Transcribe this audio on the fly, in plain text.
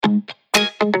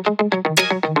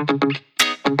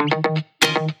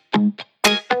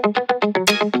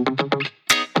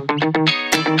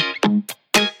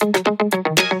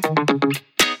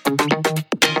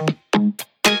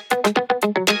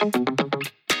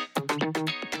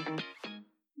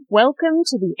Welcome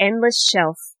to the Endless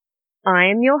Shelf. I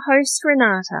am your host,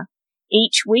 Renata.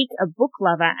 Each week, a book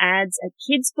lover adds a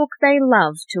kid's book they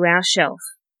love to our shelf.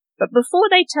 But before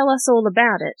they tell us all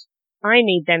about it, I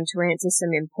need them to answer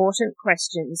some important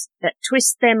questions that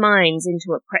twist their minds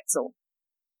into a pretzel.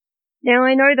 Now,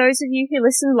 I know those of you who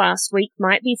listened last week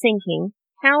might be thinking,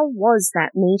 how was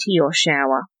that meteor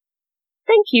shower?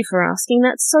 Thank you for asking.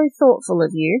 That's so thoughtful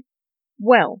of you.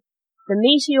 Well, the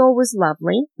meteor was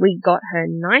lovely. We got her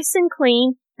nice and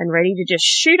clean and ready to just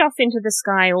shoot off into the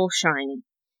sky all shiny.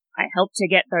 I helped her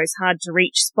get those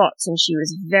hard-to-reach spots, and she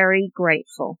was very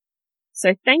grateful.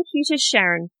 So thank you to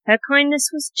Sharon. Her kindness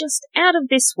was just out of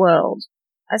this world.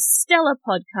 A stellar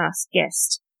podcast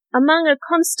guest. Among a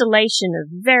constellation of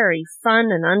very fun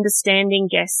and understanding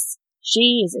guests,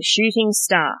 she is a shooting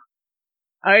star.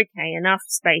 Okay, enough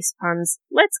space puns.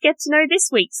 Let's get to know this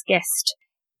week's guest.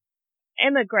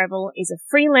 Emma Greville is a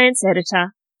freelance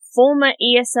editor, former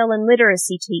ESL and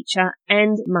literacy teacher,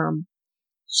 and mum.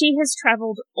 She has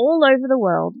travelled all over the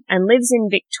world and lives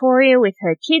in Victoria with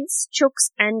her kids,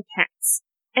 chooks, and cats.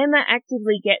 Emma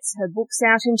actively gets her books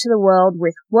out into the world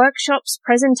with workshops,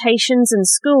 presentations, and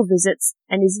school visits,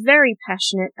 and is very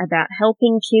passionate about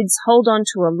helping kids hold on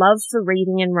to a love for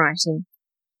reading and writing.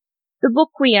 The book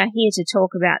we are here to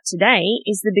talk about today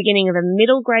is the beginning of a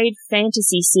middle grade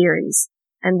fantasy series,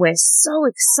 and we're so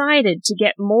excited to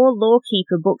get more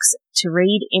Lorekeeper books to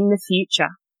read in the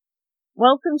future.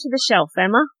 Welcome to the shelf,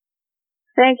 Emma.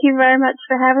 Thank you very much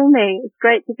for having me. It's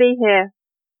great to be here.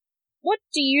 What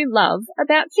do you love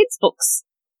about kids' books?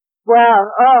 Well,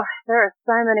 there are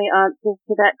so many answers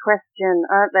to that question,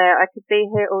 aren't there? I could be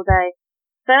here all day.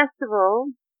 First of all,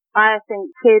 I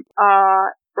think kids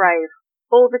are brave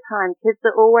all the time. Kids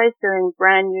are always doing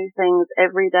brand new things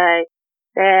every day.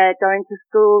 They're going to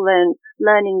school and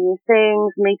learning new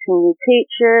things, meeting new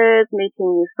teachers, meeting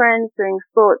new friends, doing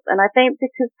sports. And I think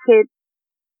because kids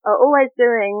are always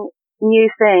doing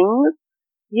new things,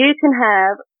 you can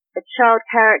have a child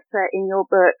character in your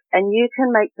book and you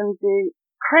can make them do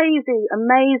crazy,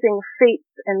 amazing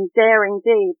feats and daring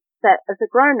deeds that as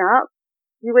a grown-up,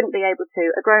 you wouldn't be able to.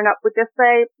 A grown-up would just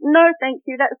say, no, thank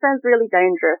you, that sounds really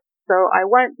dangerous, so I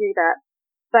won't do that.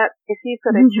 But if you've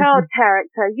got a child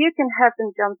character, you can have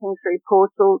them jumping through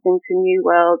portals into new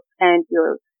worlds, and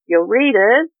your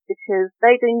readers, because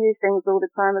they do new things all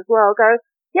the time as well, go,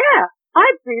 yeah,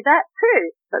 I'd do that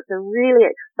too. That's a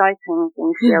really exciting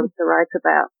thing to be able to write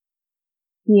about.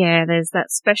 Yeah, there's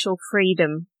that special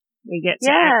freedom we get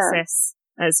to access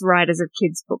as writers of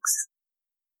kids' books.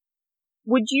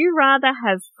 Would you rather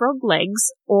have frog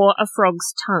legs or a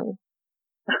frog's tongue?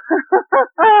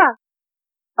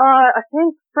 I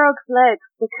think frog's legs,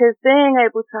 because being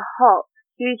able to hop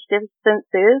huge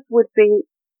distances would be,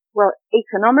 well,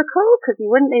 economical, because you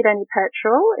wouldn't need any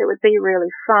petrol. It would be really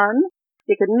fun.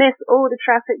 You could miss all the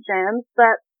traffic jams,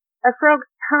 but a frog's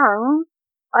tongue,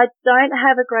 I don't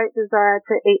have a great desire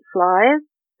to eat flies.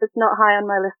 It's not high on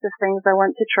my list of things I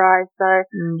want to try, so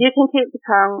you can keep the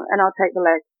tongue and I'll take the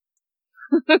legs.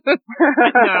 No,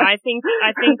 I think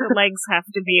the legs have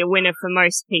to be a winner for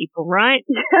most people, right?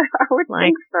 Yeah, I would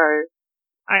think so.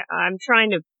 I'm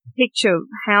trying to picture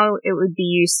how it would be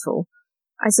useful.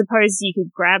 I suppose you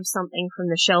could grab something from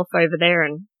the shelf over there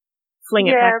and fling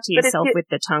it back to yourself with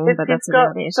the tongue, but that's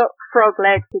about it. If you've got frog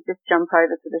legs, you just jump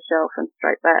over to the shelf and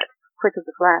straight back. Quick as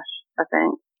a flash, I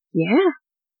think. Yeah.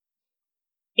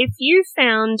 If you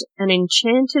found an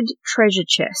enchanted treasure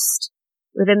chest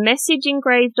with a message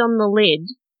engraved on the lid,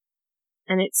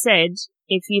 and it said,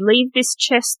 if you leave this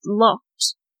chest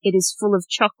locked, it is full of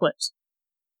chocolate.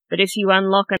 But if you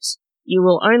unlock it, you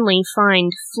will only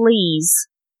find fleas.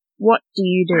 What do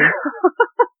you do?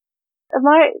 I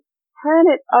might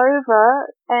turn it over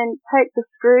and take the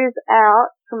screws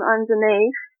out from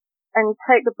underneath and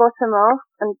take the bottom off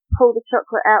and pull the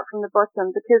chocolate out from the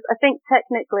bottom, because I think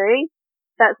technically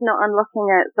that's not unlocking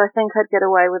it, so I think I'd get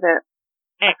away with it.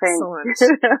 Excellent.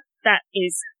 That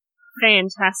is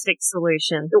fantastic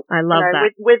solution. I love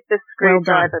that. With the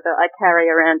screwdriver that I carry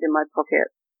around in my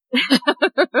pocket.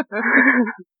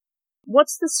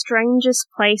 What's the strangest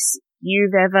place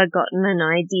you've ever gotten an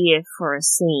idea for a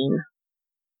scene?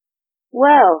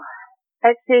 Well,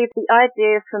 actually, the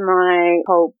idea for my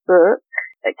whole book,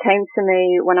 it came to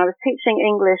me when I was teaching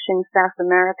English in South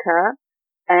America,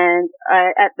 and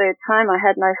at the time I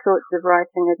had no thoughts of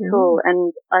writing at all,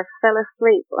 and I fell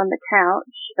asleep on the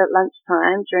couch at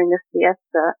lunchtime during the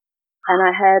siesta, and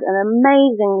I had an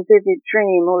amazing vivid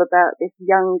dream all about this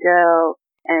young girl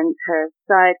and her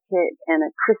sidekick and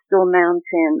a crystal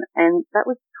mountain, and that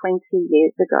was 20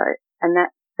 years ago, and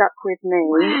that stuck with me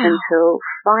Wow. until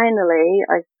finally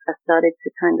I started to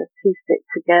kind of piece it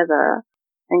together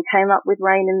and came up with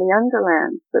Raine in the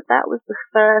Underlands. But that was the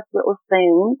first little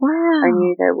scene. Wow. I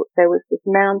knew there was this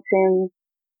mountain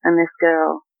and this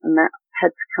girl, and that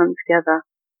had to come together.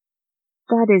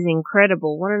 That is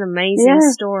incredible. What an amazing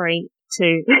story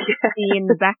to be in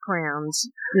the background.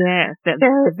 Yeah,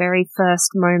 the very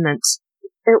first moment.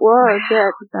 It was,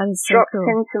 That is so dropped cool.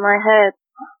 into my head.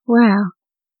 Wow.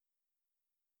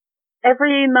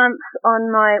 Every month on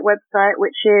my website,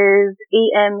 which is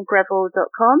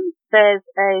emgreville.com, there's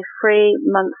a free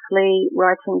monthly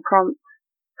writing prompt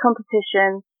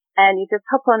competition, and you just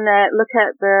hop on there, look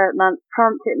at the month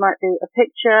prompt. It might be a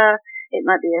picture, it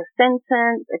might be a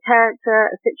sentence, a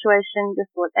character, a situation, just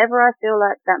whatever I feel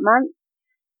like that month.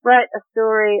 Write a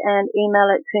story and email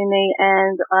it to me,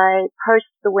 and I post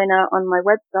the winner on my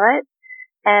website.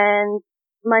 And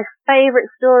my favorite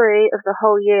story of the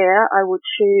whole year I will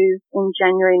choose in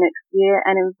January next year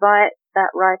and invite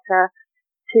that writer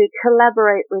to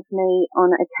collaborate with me on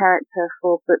a character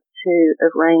for book 2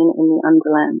 of Raine in the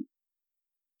Underlands.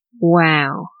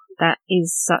 Wow. That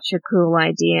is such a cool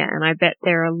idea, and I bet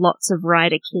there are lots of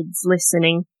writer kids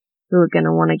listening who are going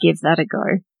to want to give that a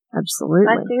go. Absolutely.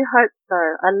 I do hope so.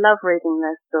 I love reading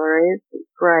their stories. It's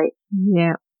great.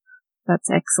 Yeah, that's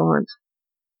excellent.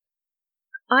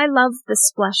 I love the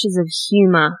splashes of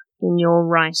humour in your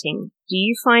writing. Do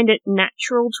you find it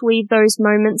natural to weave those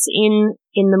moments in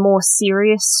the more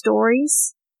serious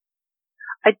stories?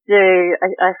 I do.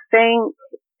 I think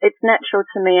it's natural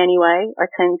to me anyway. I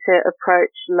tend to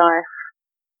approach life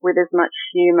with as much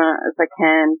humour as I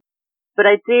can. But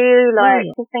I do like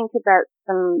to think about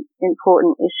some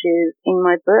important issues in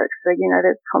my book. So,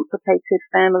 there's complicated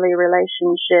family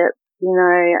relationships,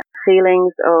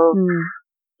 feelings of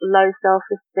low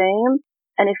self-esteem.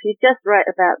 And if you just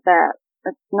write about that,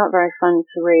 it's not very fun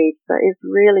to read. So it's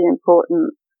really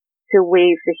important to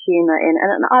weave the humour in.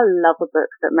 And I love a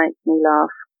book that makes me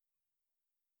laugh.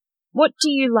 What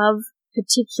do you love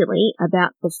particularly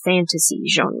about the fantasy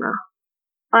genre?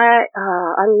 I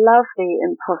love the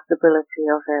impossibility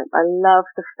of it. I love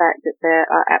the fact that there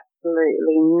are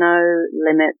absolutely no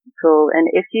limits at all. And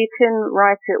if you can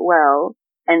write it well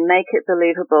and make it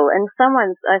believable, and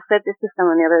I said this to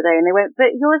someone the other day and they went,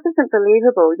 but yours isn't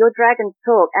believable. Your dragons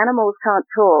talk. Animals can't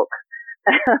talk.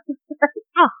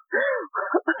 Oh.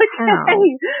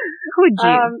 Okay. Could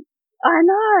you? I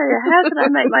know. How could I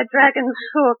make my dragons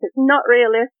talk? It's not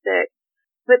realistic.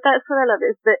 But that's what I love,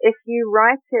 is that if you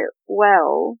write it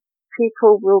well,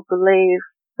 people will believe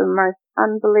the most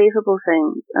unbelievable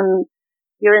things. And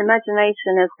your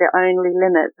imagination is the only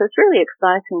limit. So it's really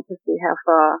exciting to see how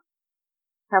far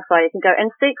you can go.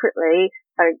 And secretly,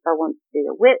 I want to be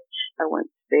a witch. I want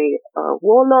to be a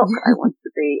warlock. I want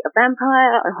to be a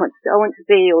vampire. I want to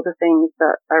be all the things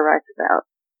that I write about.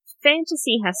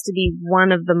 Fantasy has to be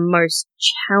one of the most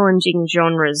challenging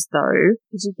genres, though,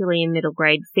 particularly in middle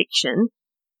grade fiction.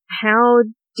 How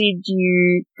did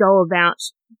you go about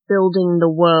building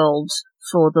the world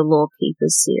for the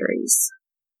Lorekeepers series?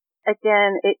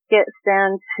 Again, it gets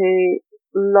down to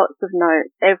lots of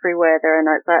notes. Everywhere there are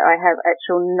notes. I have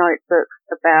actual notebooks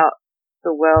about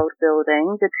the world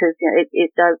building because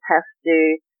it does have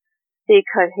to be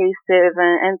cohesive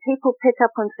and people pick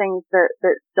up on things that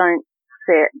don't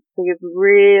fit. So you've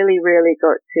really, really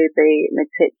got to be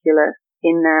meticulous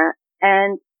in that.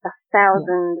 And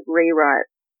 1,000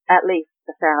 rewrites. At least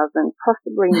 1,000,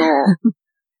 possibly more.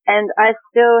 And I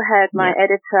still had my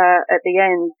editor at the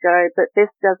end go, but this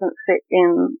doesn't fit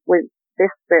in with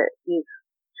this bit. You've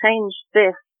changed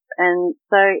this. And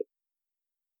so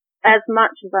as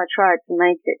much as I tried to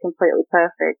make it completely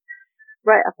perfect,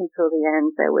 right up until the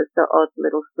end, there was the odd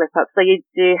little slip up. So you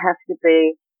do have to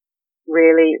be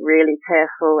really, really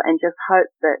careful and just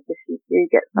hope that if you do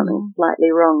get something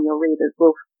slightly wrong, your readers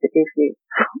will forgive you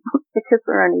because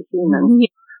we're only human.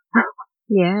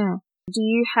 Yeah. Do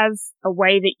you have a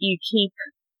way that you keep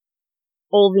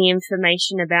all the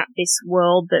information about this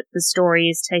world that the story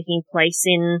is taking place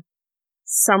in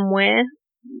somewhere?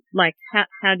 Like,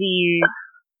 how do you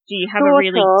have a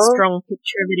really strong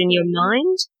picture of it in your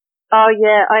mind? Oh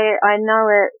yeah, I know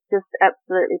it just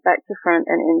absolutely back to front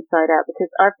and inside out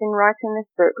because I've been writing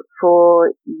this book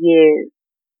for years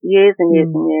and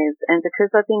years and years. And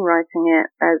because I've been writing it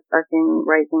as I've been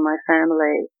raising my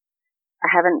family, I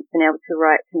haven't been able to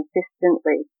write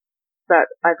consistently, but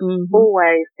I've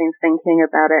always been thinking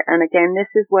about it. And again, this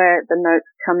is where the notes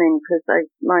come in because I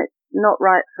might not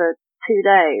write for 2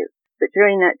 days, but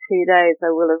during that 2 days I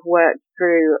will have worked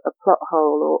through a plot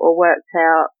hole or worked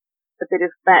out a bit of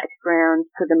background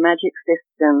to the magic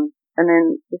system and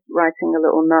then just writing a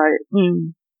little note.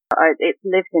 It's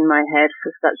lived in my head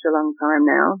for such a long time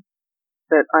now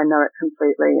that I know it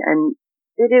completely, and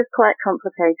it is quite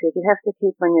complicated. You have to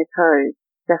keep on your toes,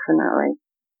 definitely.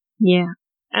 Yeah.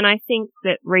 And I think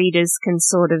that readers can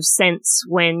sort of sense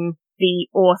when the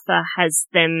author has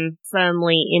them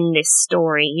firmly in this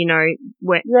story, you know,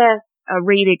 where a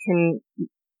reader can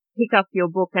pick up your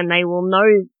book and they will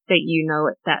know that you know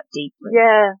it that deeply.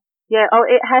 Yeah. Oh,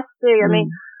 it has to. I mean,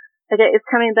 again, it's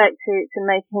coming back to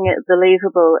making it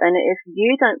believable. And if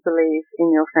you don't believe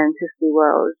in your fantasy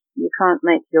world, you can't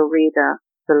make your reader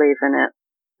believe in it.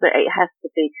 So it has to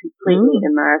be completely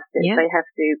immersive. Yeah. They have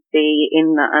to be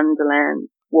in the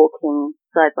Underlands, walking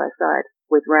side by side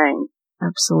with Raine.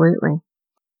 Absolutely.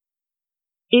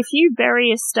 If you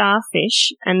bury a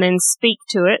starfish and then speak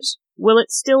to it, will it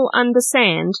still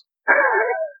understand?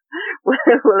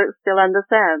 Will it still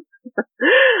understand?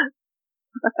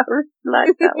 I really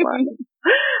like that one.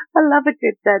 I love a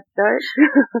good dad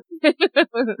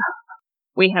joke.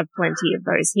 We have plenty of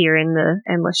those here in the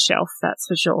Endless Shelf, that's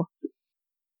for sure.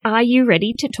 Are you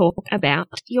ready to talk about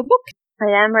your book?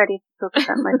 I am ready to talk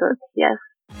about my book, yes.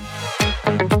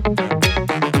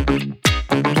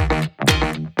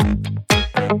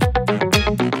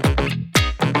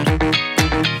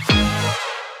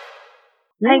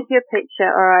 Paint your picture.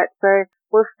 All right, so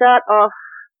we'll start off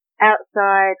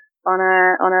outside on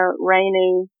a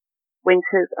rainy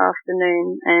winter's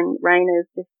afternoon, and Raine is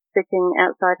just sitting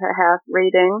outside her house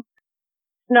reading.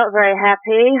 Not very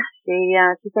happy.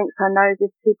 She thinks her nose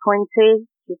is too pointy.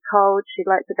 She's cold. She'd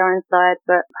like to go inside,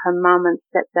 but her mum and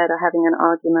stepdad are having an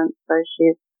argument, so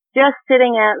she's just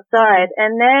sitting outside.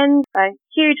 And then a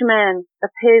huge man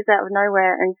appears out of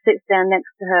nowhere and sits down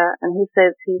next to her, and he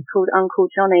says he's called Uncle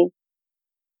Johnny.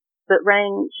 But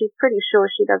Raine, she's pretty sure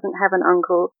she doesn't have an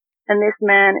uncle, and this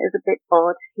man is a bit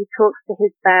odd. He talks to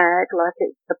his bag like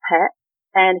it's a pet,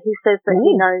 and he says that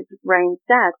he knows Raine's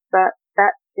dad, but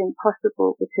that's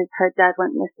impossible because her dad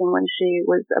went missing when she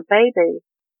was a baby.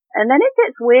 And then it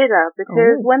gets weirder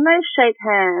because when they shake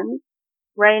hands,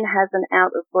 Raine has an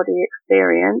out-of-body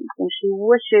experience and she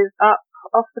whooshes up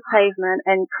off the pavement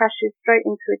and crashes straight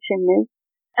into a chimney.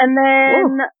 And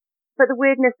then, but the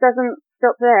weirdness doesn't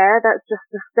stop there. That's just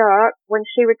the start. When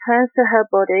she returns to her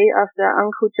body after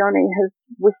Uncle Johnny has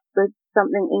whispered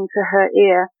something into her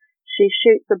ear, she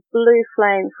shoots a blue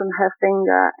flame from her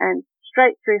finger and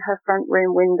straight through her front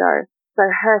room window. So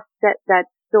her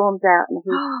stepdad storms out and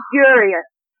he's furious.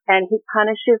 And he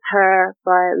punishes her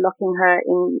by locking her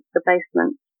in the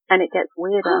basement. And it gets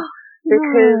weirder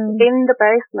because in the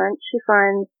basement she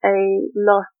finds a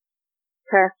lost,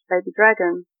 cursed baby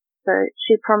dragon. So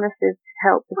she promises to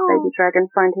help this baby dragon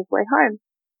find his way home.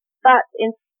 But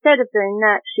instead of doing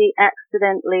that, she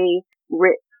accidentally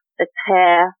rips a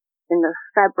tear in the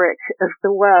fabric of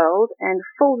the world and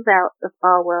falls out of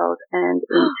our world and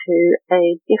into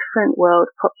a different world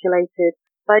populated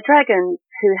by dragons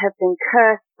who have been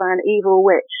cursed by an evil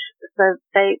witch. So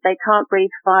they can't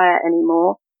breathe fire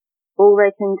anymore. All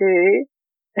they can do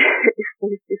is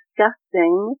these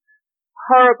disgusting,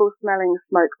 horrible smelling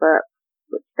smoke burps,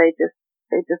 which they just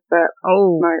burp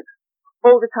smoke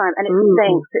all the time, and it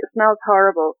stinks. It smells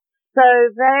horrible. So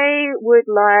they would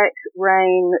like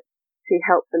Raine to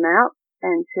help them out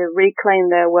and to reclaim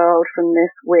their world from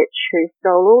this witch who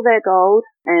stole all their gold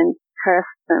and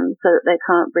cursed them so that they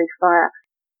can't breathe fire.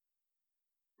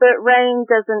 But Raine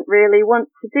doesn't really want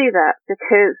to do that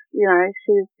because, you know,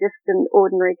 she's just an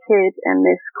ordinary kid and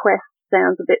this quest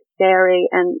sounds a bit scary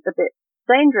and a bit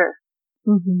dangerous.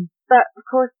 Mm-hmm. But, of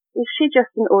course, is she just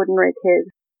an ordinary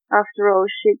kid? After all,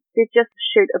 she did just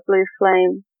shoot a blue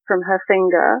flame from her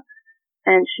finger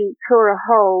and she tore a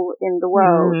hole in the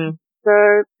world. So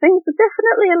things are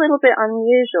definitely a little bit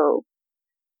unusual.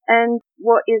 And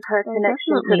what is her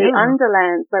connection to the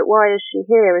Underlands? Like, why is she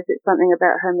here? Is it something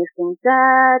about her missing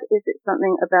dad? Is it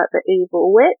something about the evil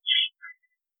witch?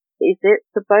 Is it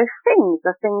the both things?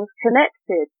 Are things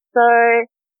connected? So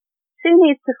she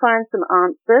needs to find some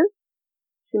answers.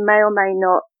 She may or may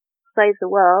not save the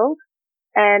world.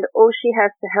 And all she has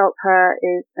to help her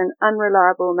is an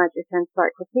unreliable magic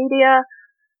encyclopedia,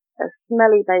 a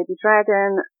smelly baby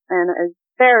dragon, and a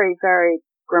very, very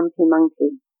grumpy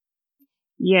monkey.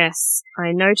 Yes,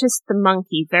 I noticed the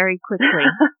monkey very quickly.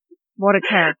 What a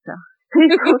character.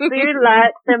 People do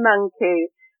like the monkey.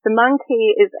 The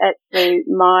monkey is actually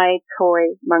my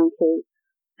toy monkey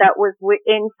that was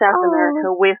in South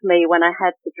America with me when I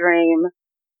had the dream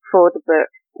for the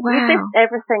book. Wow.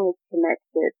 Everything is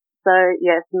connected. So,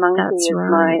 yes, Monkey is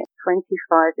my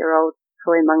 25-year-old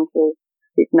toy monkey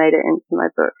who's made it into my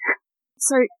book.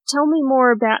 So tell me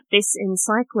more about this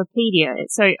encyclopedia.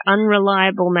 So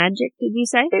unreliable magic, did you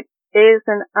say? It's is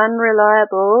an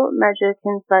unreliable magic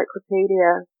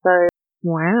encyclopedia. So,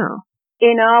 Wow.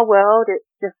 in our world, it's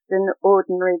just an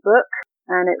ordinary book,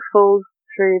 and it falls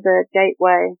through the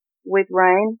gateway with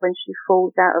Raine when she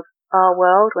falls out of our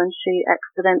world, when she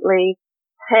accidentally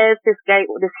tears this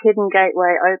hidden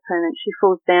gateway open, and she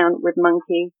falls down with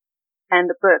Monkey and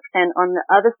the book. And on the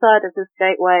other side of this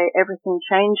gateway, everything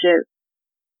changes.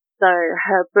 So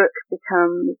her book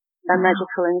becomes a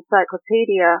magical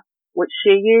encyclopedia, which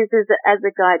she uses as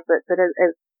a guidebook, but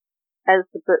as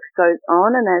the book goes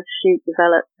on and as she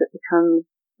develops, it becomes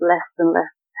less and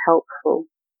less helpful.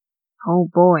 Oh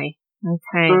boy.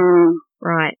 Okay.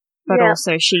 Right. But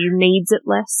also she needs it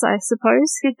less, I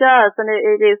suppose. She does, and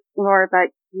it is more about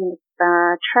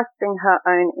trusting her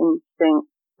own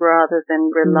instincts rather than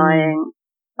relying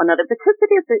on others, because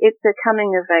it's a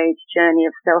coming of age journey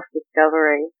of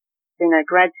self-discovery.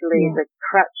 Gradually the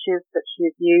crutches that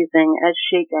she's using as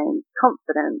she gains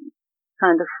confidence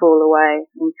kind of fall away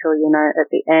until, at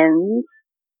the end,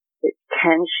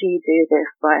 can she do this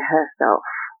by herself?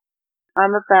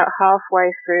 I'm about halfway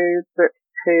through book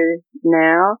 2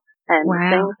 now, and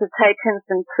things have taken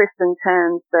some twists and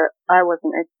turns that I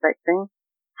wasn't expecting.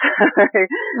 So it's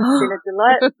been a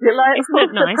delightful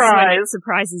Isn't it nice surprise. when it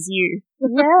surprises you?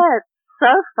 Yeah, it's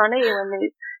so funny when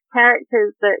these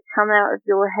characters that come out of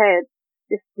your head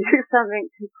just do something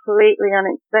completely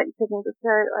unexpected and just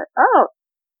go like, oh,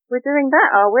 we're doing that,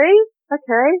 are we?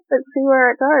 Okay, let's see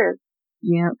where it goes.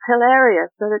 Yeah. It's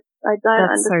hilarious, but I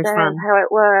don't understand how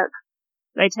it works.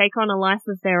 They take on a life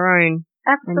of their own.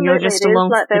 Absolutely. And you're just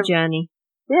along for the journey.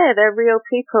 Yeah, they're real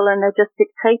people and they're just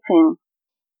dictating.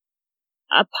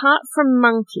 Apart from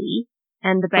Monkey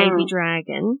and the baby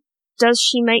dragon, does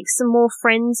she make some more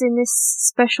friends in this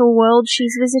special world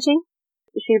she's visiting?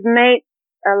 She meets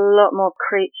a lot more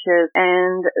creatures,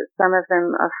 and some of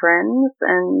them are friends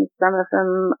and some of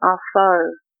them are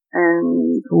foes,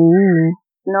 and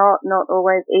not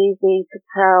always easy to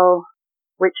tell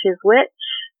which is which.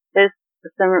 There's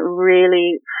some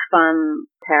really fun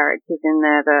characters in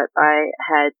there that I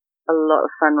had a lot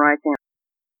of fun writing.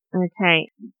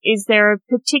 Okay. Is there a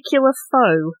particular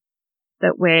foe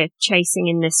that we're chasing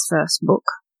in this first book?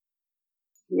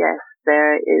 Yes,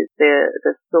 there is the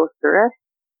sorceress.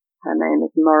 Her name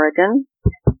is Morrigan.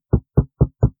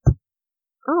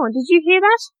 Oh, did you hear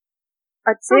that?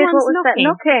 I did. What was that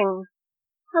knocking?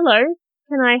 Hello,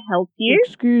 can I help you?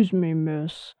 Excuse me,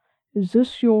 miss. Is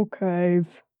this your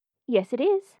cave? Yes, it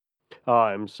is.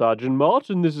 I'm Sergeant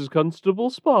Martin. This is Constable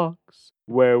Sparks.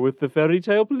 We're with the Fairy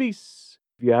Tale Police.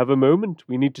 If you have a moment,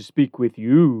 we need to speak with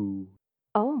you.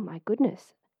 Oh, my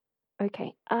goodness.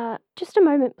 Okay, just a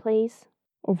moment, please.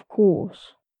 Of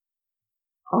course.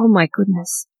 Oh my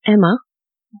goodness. Emma,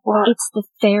 what? It's the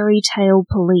Fairy Tale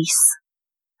Police.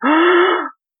 Oh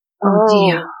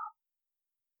dear.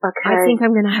 Okay. I think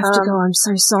I'm going to have to go. I'm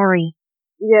so sorry.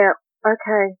 Yeah,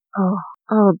 okay. Oh.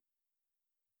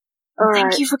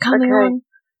 Thank you for coming on.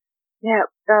 Yeah,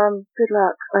 good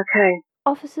luck. Okay.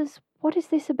 Officers, what is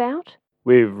this about?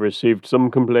 We've received some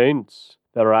complaints.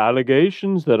 There are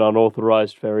allegations that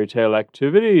unauthorized fairy tale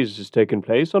activities has taken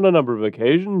place on a number of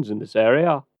occasions in this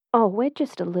area. Oh, we're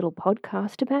just a little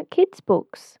podcast about kids'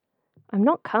 books. I'm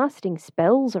not casting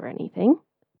spells or anything.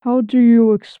 How do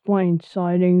you explain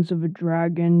sightings of a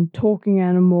dragon, talking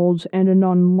animals, and an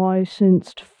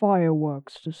unlicensed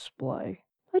fireworks display?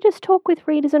 I just talk with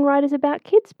readers and writers about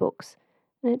kids' books,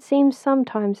 and it seems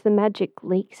sometimes the magic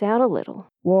leaks out a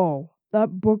little. Whoa,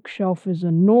 that bookshelf is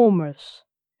enormous.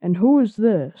 And who is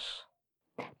this?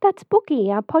 That's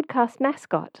Bookie, our podcast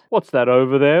mascot. What's that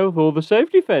over there with all the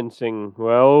safety fencing?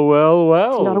 Well.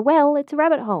 It's not a well, it's a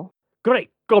rabbit hole. Great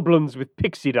goblins with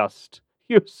pixie dust.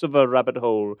 Use of a rabbit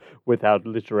hole without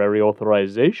literary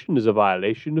authorization is a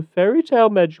violation of Fairy Tale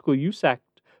Magical Use Act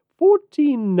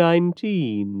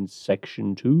 1419,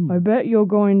 Section 2. I bet you're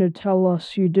going to tell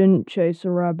us you didn't chase a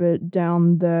rabbit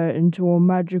down there into a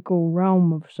magical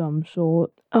realm of some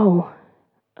sort.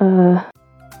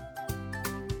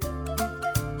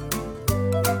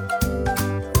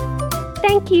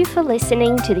 Thank you for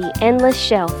listening to The Endless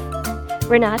Shelf.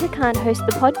 Renata can't host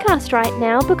the podcast right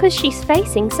now because she's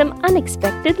facing some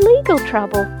unexpected legal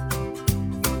trouble.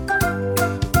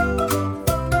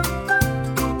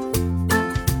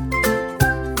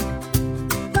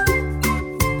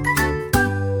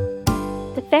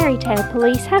 The Fairy Tale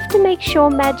Police have to make sure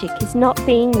magic is not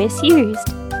being misused.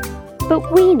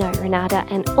 But we know Renata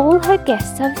and all her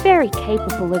guests are very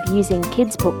capable of using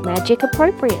kids' book magic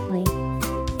appropriately.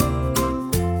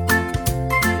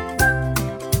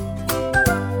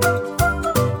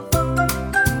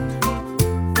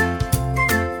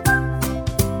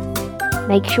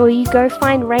 Make sure you go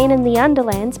find Raine in the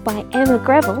Underlands by Emma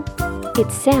Greville.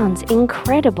 It sounds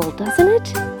incredible, doesn't it?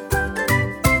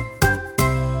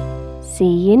 See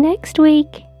you next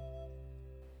week.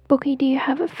 Bookie, do you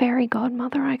have a fairy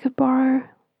godmother I could borrow?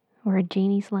 Or a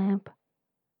genie's lamp?